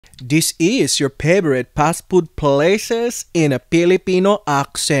This is your favorite fast food places in a Filipino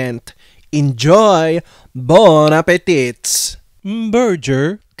accent. Enjoy! Bon appetits!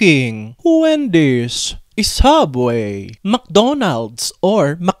 Burger King, Wendy's, Subway, McDonald's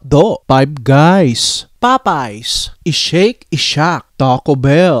or McDo, Five Guys, Popeyes, Shake Shack, Taco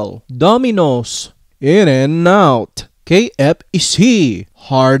Bell, Domino's, In-N-Out, KFC,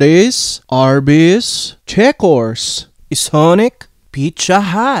 Hardee's, Arby's, Checkers, Sonic, Pizza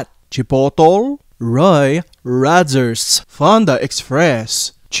Hut, Chipotle, Roy, Rogers, Fonda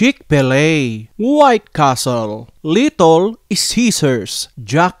Express, Chick-fil-A, White Castle, Little Caesars,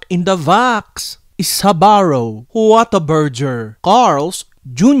 Jack in the Box, Sbarro, Whataburger, Carl's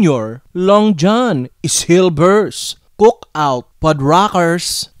Jr., Long John, Silver's, Cookout,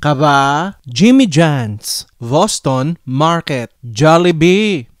 Podrockers, Kaba, Jimmy John's, Boston Market,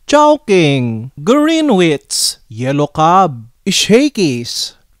 Jollibee, Chowking, Greenwich, Yellow Cab,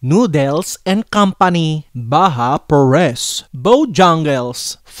 Shakey's, Noodles and Company, Baja Perez,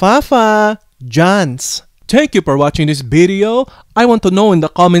 Bojangles, Fafa, John's. Thank you for watching this video. I want to know in the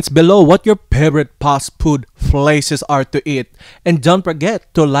comments below what your favorite fast food places are to eat. And don't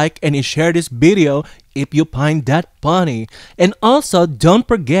forget to like and share this video if you find that funny. And also don't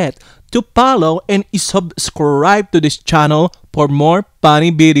forget to follow and subscribe to this channel for more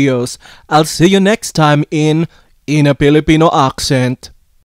funny videos. I'll see you next time in a Filipino accent.